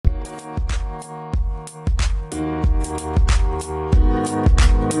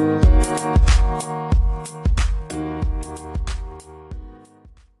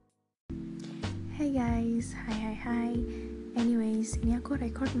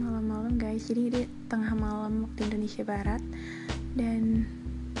malam-malam guys, jadi ini tengah malam waktu Indonesia Barat. Dan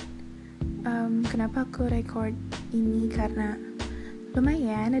kenapa aku record ini, karena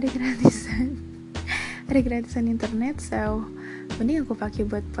lumayan ada gratisan ada gratisan internet, so mending aku pakai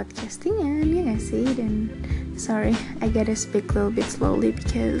buat podcastingan, ya gak sih? Dan sorry, I gotta speak a little bit slowly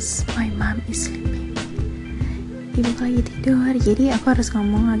because my mom is sleeping. Ibu lagi tidur, jadi aku harus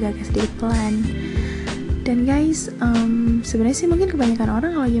ngomong agak-agak sedikit pelan. Dan guys, sebenarnya sih mungkin kebanyakan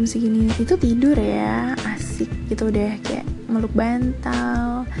orang kalau jam segini itu tidur ya, asik gitu, udah kayak meluk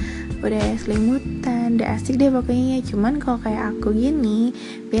bantal, udah selimutan, udah asik deh pokoknya. Cuman kalau kayak aku gini,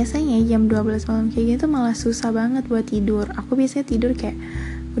 biasanya jam 12 malam kayak gitu malah susah banget buat tidur. Aku biasanya tidur kayak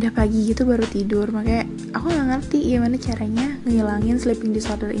udah pagi gitu baru tidur, makanya aku nggak ngerti gimana caranya ngilangin sleeping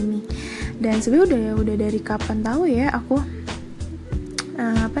disorder ini. Dan sebenarnya udah dari kapan tahu ya aku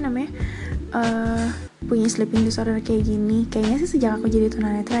punya sleeping disorder kayak gini. Kayaknya sih sejak aku jadi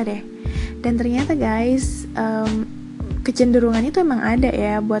tunanetra deh. Dan ternyata guys, kecenderungan itu emang ada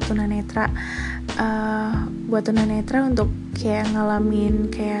ya buat tunanetra, untuk kayak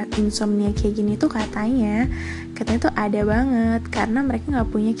ngalamin kayak insomnia kayak gini tuh katanya tuh ada banget, karena mereka nggak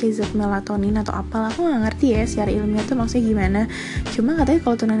punya kayak zat melatonin atau apalah, aku nggak ngerti ya secara ilmiah tuh maksudnya gimana. Cuma katanya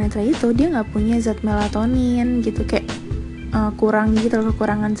kalau tunanetra itu dia nggak punya zat melatonin gitu, kayak kurang gitu,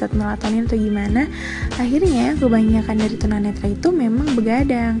 kekurangan zat melatonin atau gimana. Akhirnya kebanyakan dari tunanetra itu memang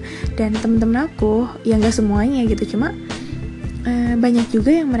begadang. Dan temen-temen aku, ya nggak semuanya gitu, cuma banyak juga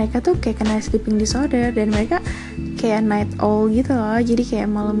yang mereka tuh kayak kena sleeping disorder, dan mereka kayak night owl gitu loh. Jadi kayak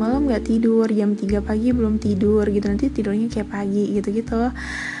malam-malam gak tidur, jam 3 pagi belum tidur gitu, nanti tidurnya kayak pagi gitu-gitu.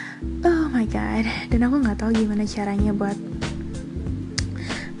 Oh my god. Dan aku gak tahu gimana caranya buat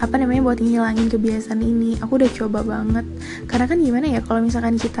buat ngilangin kebiasaan ini. Aku udah coba banget, karena kan gimana ya, kalau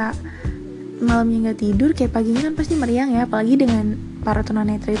misalkan kita malamnya gak tidur, kayak paginya kan pasti meriang ya. Apalagi dengan para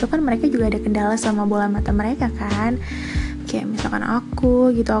tunanetra itu kan mereka juga ada kendala sama bola mata mereka kan. Kayak misalkan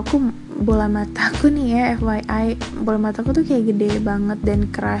aku bola mataku nih ya, FYI, bola mataku tuh kayak gede banget dan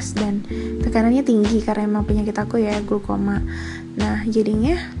keras, dan tekanannya tinggi karena emang penyakit aku ya, glaukoma. Nah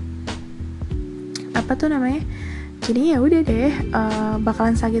jadinya jadinya ya udah deh,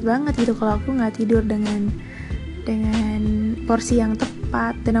 bakalan sakit banget gitu kalau aku nggak tidur dengan porsi yang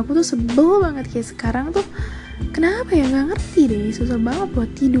tepat. Dan aku tuh sebel banget kayak sekarang tuh, kenapa ya, nggak ngerti deh, susah banget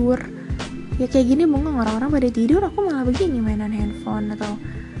buat tidur. Ya kayak gini bengong, orang-orang pada tidur, aku malah begini mainan handphone atau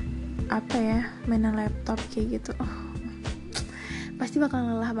mainan laptop kayak gitu. Pasti bakal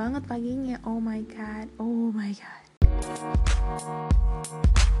lelah banget paginya. Oh my god.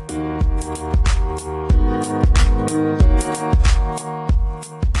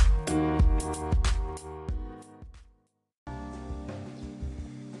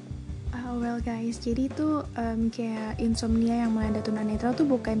 Well guys, jadi tuh kayak insomnia yang melanda tunanetra tuh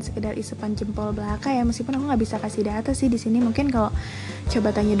bukan sekedar isepan jempol belaka ya. Meskipun aku nggak bisa kasih data sih di sini, mungkin kalau coba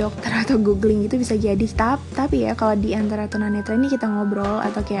tanya dokter atau googling gitu bisa jadi. Tapi ya kalau di antara tunanetra ini kita ngobrol,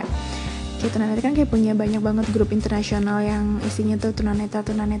 atau kayak tunanetra kan kayak punya banyak banget grup internasional yang isinya tuh tunanetra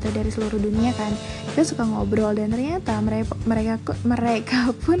dari seluruh dunia kan. Kita suka ngobrol, dan ternyata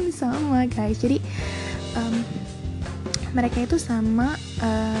mereka pun sama guys. Jadi mereka itu sama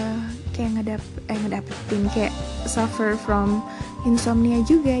kayak ngedapetin kayak suffer from insomnia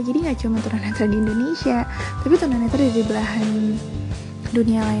juga. Jadi nggak cuma tunanetra di Indonesia, tapi tunanetra dari belahan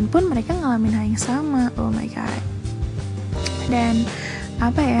dunia lain pun mereka ngalamin hal yang sama. Oh my god. Dan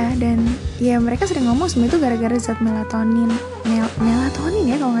dan ya mereka sering ngomong semua itu gara-gara zat melatonin ya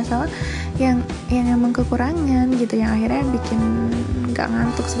kalau nggak salah, yang emang kekurangan gitu, yang akhirnya bikin nggak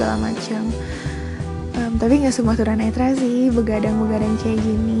ngantuk segala macam. Tapi nggak semua tunanetra sih begadang kayak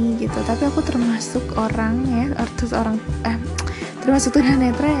gini gitu. Tapi aku termasuk termasuk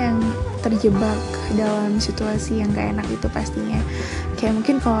tunanetra yang terjebak dalam situasi yang gak enak itu pastinya. Kayak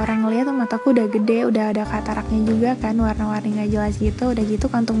mungkin kalau orang ngeliat tuh mataku udah gede, udah ada kataraknya juga kan, warna-warni nggak jelas gitu. Udah gitu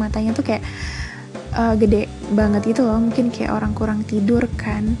kantung matanya tuh kayak gede banget gitu loh. Mungkin kayak orang kurang tidur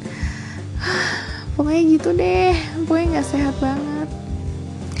kan. Pokoknya gitu deh, pokoknya nggak sehat banget.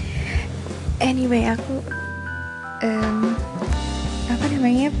 Anyway, aku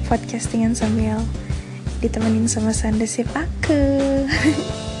podcastingan sambil ditemenin sama sandesip aku.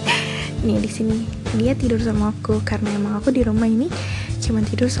 Nih di sini dia tidur sama aku, karena emang aku di rumah ini cuman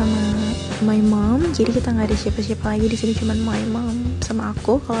tidur sama my mom. Jadi kita nggak ada siapa-siapa lagi di sini, cuman my mom sama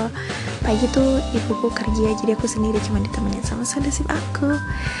aku. Kalau pagi tuh ibuku kerja, jadi aku sendiri cuman ditemenin sama sandesip aku.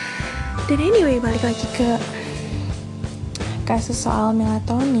 Dan anyway, balik lagi ke kasus soal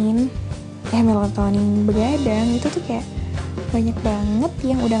melatonin begadang itu tuh kayak banyak banget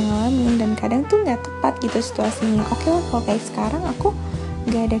yang udah ngalamin, dan kadang tuh nggak tepat gitu situasinya. Oke lah, kalau kayak sekarang aku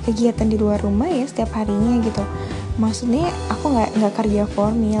nggak ada kegiatan di luar rumah ya setiap harinya gitu. Maksudnya aku nggak kerja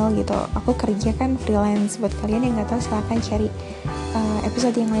formal gitu, aku kerja kan freelance. Buat kalian yang nggak tahu silahkan cari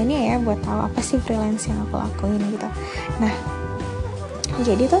episode yang lainnya ya buat tahu apa sih freelance yang aku lakuin gitu. Nah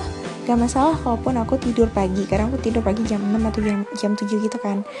jadi tuh gak masalah kalaupun aku tidur pagi, karena aku tidur pagi jam 6 atau jam 7 gitu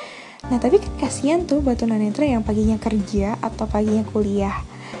kan. Nah tapi kan kasihan tuh buat tunanetra yang paginya kerja atau paginya kuliah.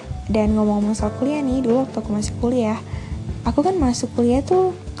 Dan ngomong-ngomong soal kuliah nih, dulu waktu aku masih kuliah, aku kan masuk kuliah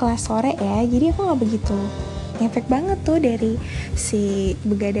tuh kelas sore ya, jadi aku gak begitu ngefek banget tuh dari si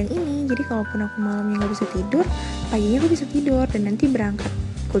begadang ini. Jadi kalaupun aku malamnya gak bisa tidur, paginya aku bisa tidur dan nanti berangkat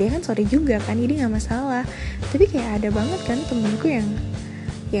kuliah kan sore juga kan, jadi gak masalah. Tapi kayak ada banget kan temenku yang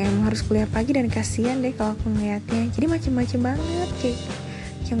emang harus kuliah pagi, dan kasihan deh kalau aku ngeliatnya. Jadi macem-macem banget kayak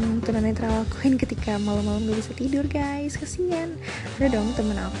yang tunanetra lakuin ketika malam-malam gak bisa tidur guys, kasihan. Ada dong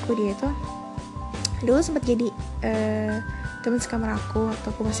temen aku, dia tuh dulu sempat jadi teman sekamar aku waktu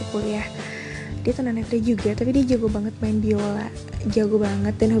aku masih kuliah. Dia tunanetra juga, tapi dia jago banget main biola, jago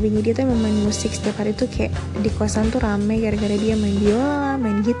banget. Dan hobinya dia tuh emang main musik. Setiap hari tuh kayak di kosan tuh rame gara-gara dia main biola,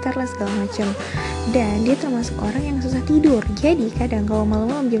 main gitar lah segala macam. Dan dia termasuk orang yang susah tidur. Jadi kadang kalau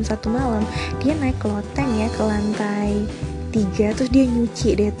malam-malam jam 1 malam dia naik ke loteng ya, ke lantai 3, terus dia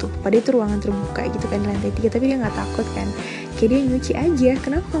nyuci deh tuh. Padahal itu ruangan terbuka gitu kan di lantai 3, tapi dia gak takut kan, kayak dia nyuci aja.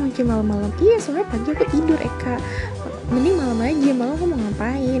 Kenapa kamu nyuci malam-malam? Iya soalnya pagi aku tidur Eka, mending malam aja, malam aku mau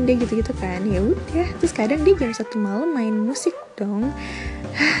ngapain dia gitu-gitu kan. Ya udah, terus kadang dia jam 1 malam main musik dong.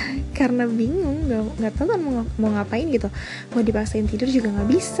 Karena bingung, nggak tahu kan mau ngapain gitu, mau dipaksain tidur juga nggak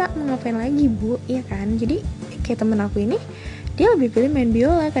bisa, mau ngapain lagi bu, ya kan. Jadi kayak temen aku ini, dia lebih pilih main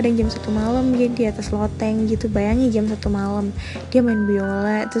biola. Kadang jam 1 malam dia di atas loteng gitu, bayangin jam 1 malam dia main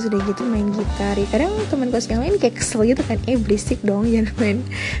biola, terus udah gitu main gitar ya. Kadang teman kos yang lain kayak kesel gitu kan, berisik dong, jangan main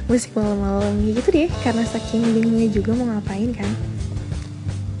musik malam-malam gitu deh, karena saking bingungnya juga mau ngapain kan.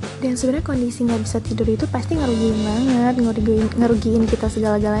 Dan sebenarnya kondisi nggak bisa tidur itu pasti ngerugiin banget, ngerugiin kita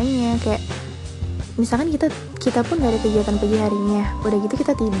segala-galanya. Kayak misalkan kita pun gak ada kegiatan pagi harinya, udah gitu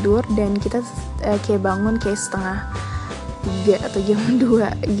kita tidur dan kita kayak bangun kayak setengah 3 atau jam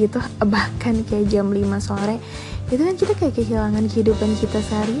 2 gitu, bahkan kayak jam 5 sore. Itu kan kita kayak kehilangan kehidupan kita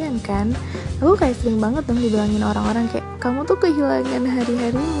seharian kan. Aku kayak sering banget dong dibilangin orang-orang kayak, kamu tuh kehilangan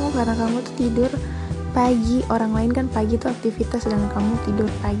hari-harimu karena kamu tuh tidur pagi. Orang lain kan pagi tuh aktivitas, sedangkan kamu tidur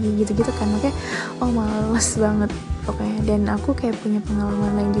pagi gitu-gitu kan. Makanya males banget pokoknya. Dan aku kayak punya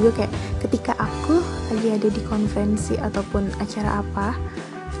pengalaman lain juga, kayak ketika aku lagi ada di konferensi ataupun acara apa,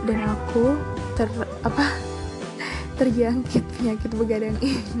 dan aku terjangkit penyakit begadang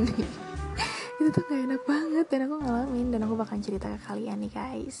ini. Itu tuh gak enak banget, dan aku ngalamin, dan aku bakalan cerita ke kalian nih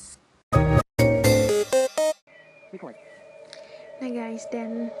guys. Nah guys,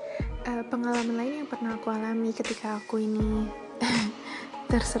 dan pengalaman lain yang pernah aku alami ketika aku ini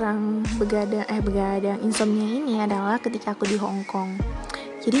terserang begadang insomnia ini adalah ketika aku di Hong Kong.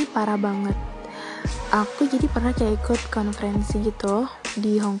 Jadi parah banget. Aku jadi pernah kayak ikut konferensi gitu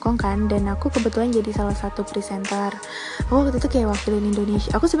di Hong Kong kan, dan aku kebetulan jadi salah satu presenter. Aku waktu itu kayak wakilin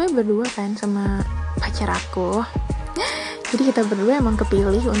Indonesia. Aku sebenarnya berdua kan sama pacar aku. Jadi kita berdua emang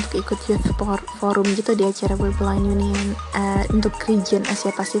kepilih untuk ikut Youth Forum gitu di acara World Blind Union untuk region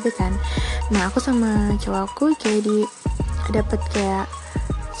Asia Pasifik kan. Nah aku sama cowokku kayak dapat kayak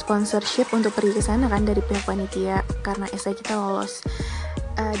sponsorship untuk pergi ke sana kan dari pihak panitia karena essay kita lolos.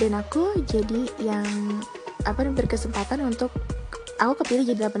 Dan aku jadi yang berkesempatan untuk aku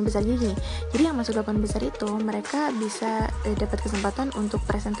kepilih jadi 8 besar gini. Jadi yang masuk 8 besar itu mereka bisa dapat kesempatan untuk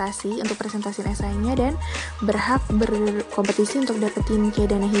presentasiin esainya dan berhak berkompetisi untuk dapetin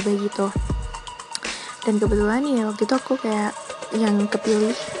kayak dana hibah gitu. Dan kebetulan ya waktu itu aku kayak yang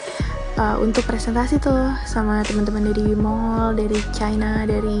kepilih untuk presentasi tuh sama teman-teman dari Mongol, dari China,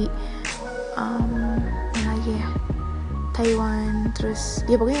 dari Taiwan, terus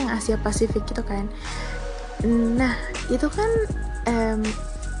ya pokoknya yang Asia Pasifik gitu kan. Nah itu kan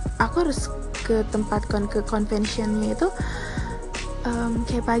aku harus ke tempat ke conventionnya itu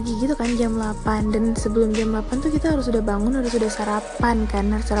kayak pagi gitu kan, jam 8. Dan sebelum jam 8 tuh kita harus udah bangun, harus udah sarapan kan,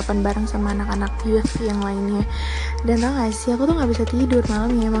 harus sarapan bareng sama anak-anak youth yang lainnya. Dan tau gak sih, aku tuh gak bisa tidur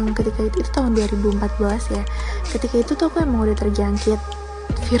malamnya. Emang ketika itu tahun 2014 ya, ketika itu tuh aku emang udah terjangkit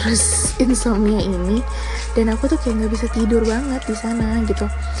virus insomnia ini, dan aku tuh kayak gak bisa tidur banget di sana gitu.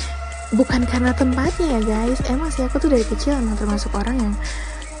 Bukan karena tempatnya ya guys, emang sih aku tuh dari kecil emang termasuk orang yang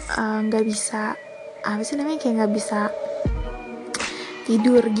gak bisa, kayak gak bisa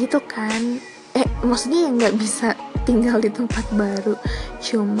tidur gitu kan. Maksudnya yang gak bisa tinggal di tempat baru.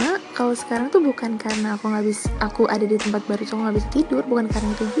 Cuma kalau sekarang tuh bukan karena aku ada di tempat baru so gak bisa tidur, bukan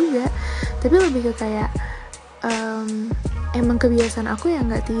karena itu juga, tapi lebih ke kayak emang kebiasaan aku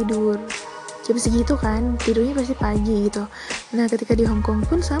yang nggak tidur jam segitu kan, tidurnya pasti pagi gitu. Nah ketika di Hong Kong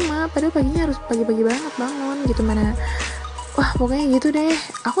pun sama, padahal paginya harus pagi-pagi banget bangun gitu, mana wah pokoknya gitu deh.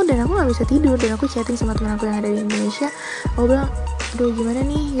 Aku nggak bisa tidur, dan aku chatting sama teman aku yang ada di Indonesia. Aku bilang, aduh gimana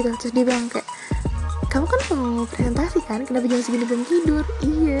nih gitu. Terus dia bilang kayak, kamu kan mau presentasi kan, kenapa jam segini belum tidur?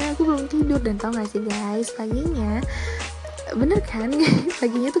 Iya, aku belum tidur. Dan tau gak sih guys, paginya bener kan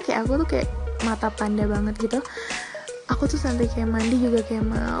paginya tuh kayak aku tuh kayak mata panda banget gitu. Aku tuh sampai kayak mandi juga kayak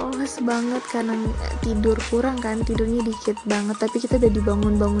males banget karena tidur kurang kan, tidurnya dikit banget. Tapi kita udah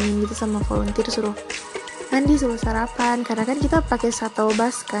dibangunin gitu sama volunteer, suruh mandi, suruh sarapan, karena kan kita pakai shuttle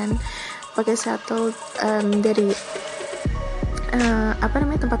bus kan, pakai shuttle dari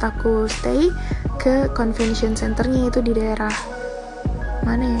tempat aku stay ke convention centernya, itu di daerah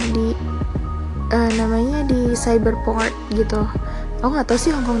mana ya, di namanya di Cyberport gitu. Aku nggak tahu sih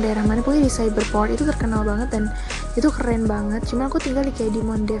Hong Kong daerah mana, pokoknya di Cyberport itu terkenal banget dan itu keren banget. Cuma aku tinggal di kayak di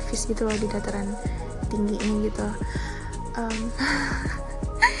Mount Davis gitu loh, di dataran tingginya gitu.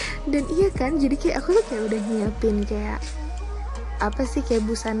 Dan iya kan, jadi kayak aku tuh kayak udah nyiapin kayak apa sih, kayak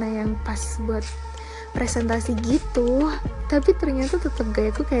busana yang pas buat presentasi gitu, tapi ternyata tetap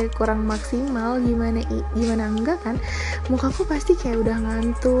gayaku kayak kurang maksimal. Gimana enggak kan, mukaku pasti kayak udah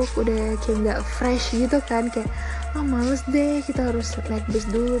ngantuk, udah kayak nggak fresh gitu kan, kayak males deh, kita harus naik bus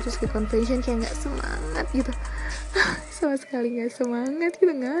dulu terus ke convention, kayak nggak semangat gitu. Sama sekali nggak semangat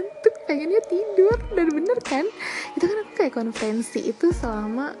gitu, ngantuk, pengennya tidur. Dan bener kan, itu kan aku kayak konferensi itu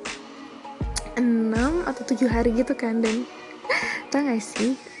selama 6 atau 7 hari gitu kan. Dan tau gak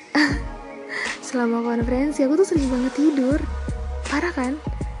sih, selama konferensi aku tuh sering banget tidur, parah kan?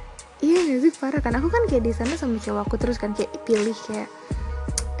 Iya gak sih, parah kan? Aku kan kayak di sana sama cowok aku terus kan, kayak pilih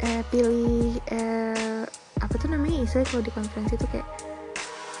apa tuh namanya, istilah kalau di konferensi tuh kayak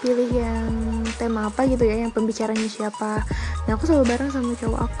pilih yang tema apa gitu ya, yang pembicaranya siapa. Nah aku selalu bareng sama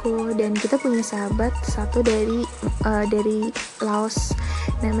cowok aku, dan kita punya sahabat satu dari Laos,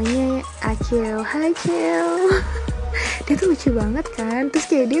 namanya Acil. Hai Acil. Dia tuh lucu banget kan, terus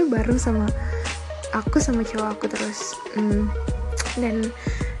kayak dia bareng sama aku sama cowok aku terus. Dan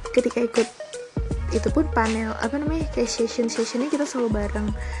ketika ikut itu pun panel kayak sessionnya kita selalu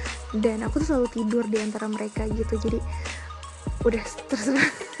bareng, dan aku tuh selalu tidur di antara mereka gitu. Jadi udah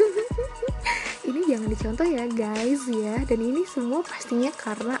terserah. Ini jangan dicontoh ya guys ya, dan ini semua pastinya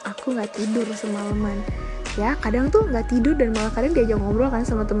karena aku nggak tidur semalaman ya. Kadang tuh nggak tidur dan malah kadang diajak ngobrol kan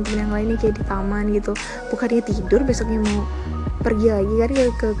sama teman-teman yang lainnya kayak di taman gitu, bukannya tidur besoknya mau pergi lagi kan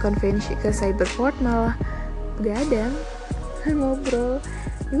ke convention, ke Cyberport, malah begadang ngobrol.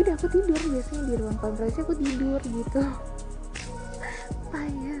 Ya udah aku tidur, biasanya di ruang konferensi aku tidur gitu.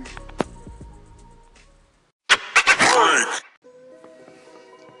 Payah.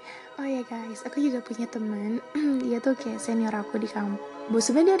 Oh ya guys, aku juga punya teman. Dia tuh kayak senior aku di kampus.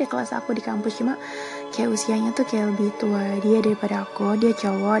 Sebenarnya dia ada kelas aku di kampus, cuma kayak usianya tuh kayak lebih tua dia daripada aku. Dia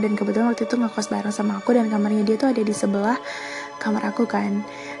cowok, dan kebetulan waktu itu ngekos bareng sama aku, dan kamarnya dia tuh ada di sebelah kamar aku kan.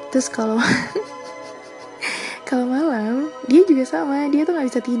 Terus kalau malam dia juga sama, dia tuh nggak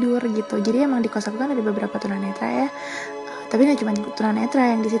bisa tidur gitu. Jadi emang di kos aku kan ada beberapa tunanetra ya, tapi nggak cuma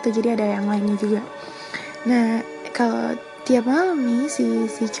tunanetra yang di situ, jadi ada yang lainnya juga. Nah kalau tiap malam nih si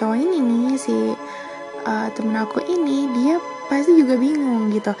cowok ini nih, si temen aku ini, dia pasti juga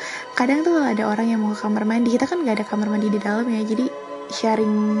bingung gitu. Kadang tuh ada orang yang mau ke kamar mandi, kita kan nggak ada kamar mandi di dalam ya, jadi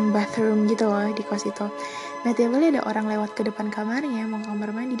sharing bathroom gitu loh di kos itu. Nah tiap kali ada orang lewat ke depan kamarnya mau ke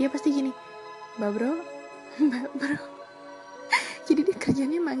kamar mandi, dia pasti gini, mbak bro. Jadi dia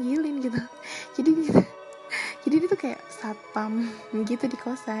kerjanya manggilin gitu. Jadi dia tuh kayak satpam gitu di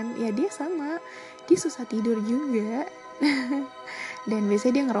kosan. Ya dia sama, dia susah tidur juga. Dan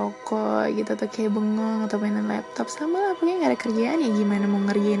biasanya dia ngerokok gitu, atau kayak bengong atau mainan laptop. Sama lah, pokoknya gak ada kerjaan ya, gimana mau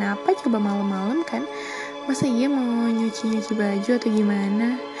ngerjain apa coba malam-malam kan. Masa iya mau nyuci baju atau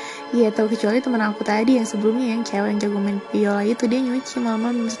gimana. Iya, tahu kecuali teman aku tadi yang sebelumnya, yang cewek yang jago main biola itu, dia nyuci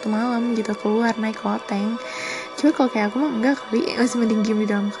malam-malam 1 malam gitu, keluar naik loteng. Cuma kalau kayak aku mah enggak kali, masih mending diem di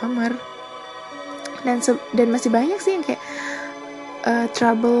dalam kamar. Dan masih banyak sih yang kayak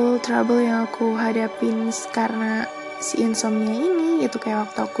trouble yang aku hadapin karena si insomnia ini, itu kayak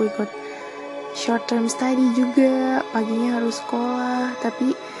waktu aku ikut short term study juga, paginya harus sekolah,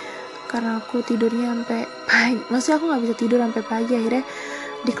 tapi karena aku tidurnya sampai pagi, maksudnya aku nggak bisa tidur sampai pagi, akhirnya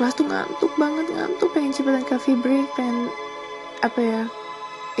di kelas tuh ngantuk, pengen cepetan coffee break, pengen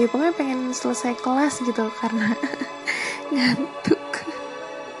pokoknya pengen selesai kelas gitu karena ngantuk.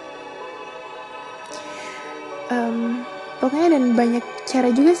 Pokoknya, dan banyak cara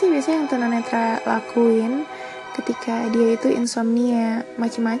juga sih biasanya yang tunanetra lakuin ketika dia itu insomnia,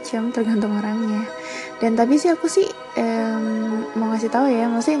 macem-macem tergantung orangnya. Dan tapi sih aku sih mau ngasih tahu ya,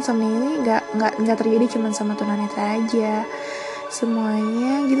 maksudnya insomnia ini nggak terjadi cuma sama tunanetra aja,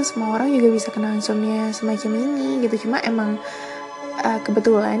 semuanya gitu, semua orang juga bisa kena insomnia semacam ini gitu. Cuma emang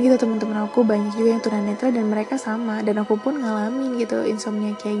kebetulan gitu teman-teman aku banyak juga yang tunanetra dan mereka sama, dan aku pun ngalamin gitu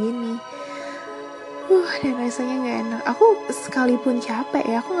insomnia kayak gini. Dan rasanya nggak enak. Aku sekalipun capek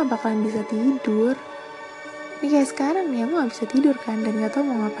ya, aku nggak bakalan bisa tidur. Ini kayak sekarang nih, aku nggak bisa tidur kan, dan nggak tahu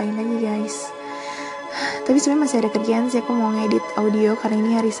mau ngapain lagi guys. Tapi sebenarnya masih ada kerjaan sih, aku mau ngedit audio karena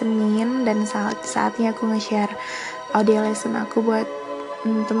ini hari Senin dan saatnya aku nge-share audio lesson aku buat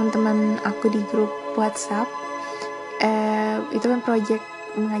teman-teman aku di grup WhatsApp. Itu kan project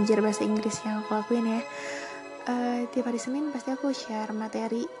mengajar bahasa Inggris yang aku lakuin ya. Tiap hari Senin pasti aku share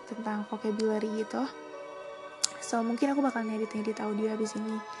materi tentang vocabulary gitu. So mungkin aku bakal ngedit audio habis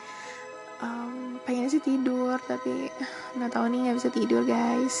ini. Pengen sih tidur tapi nggak tahu nih, nggak bisa tidur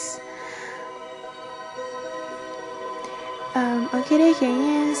guys. Oke deh,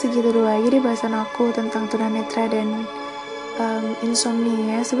 kayaknya segitu dulu aja deh bahasan aku tentang tunanetra dan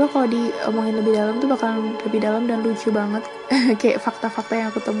insomnia. Sebab kalau diomongin lebih dalam tuh bakalan lebih dalam dan lucu banget. Kayak fakta-fakta yang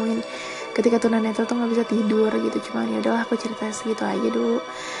aku temuin ketika tunanetra tuh nggak bisa tidur gitu. Cuman ya udahlah, aku cerita segitu aja dulu.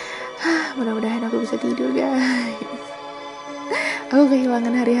 Mudah-mudahan aku bisa tidur guys. Aku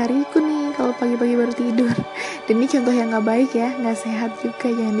kehilangan hari-hariku nih kalau pagi-pagi baru tidur. Dan ini contoh yang nggak baik ya, nggak sehat juga,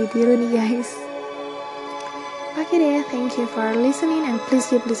 jangan ditiru nih guys. Okay deh, thank you for listening and please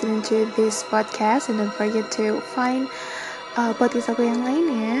keep listening to this podcast and don't forget to find podcast aku yang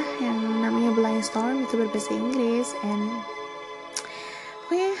lain ya, yang namanya Blind Storm, itu berbahasa Inggris. And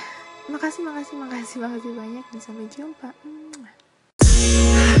pokoknya makasih banyak dan sampai jumpa.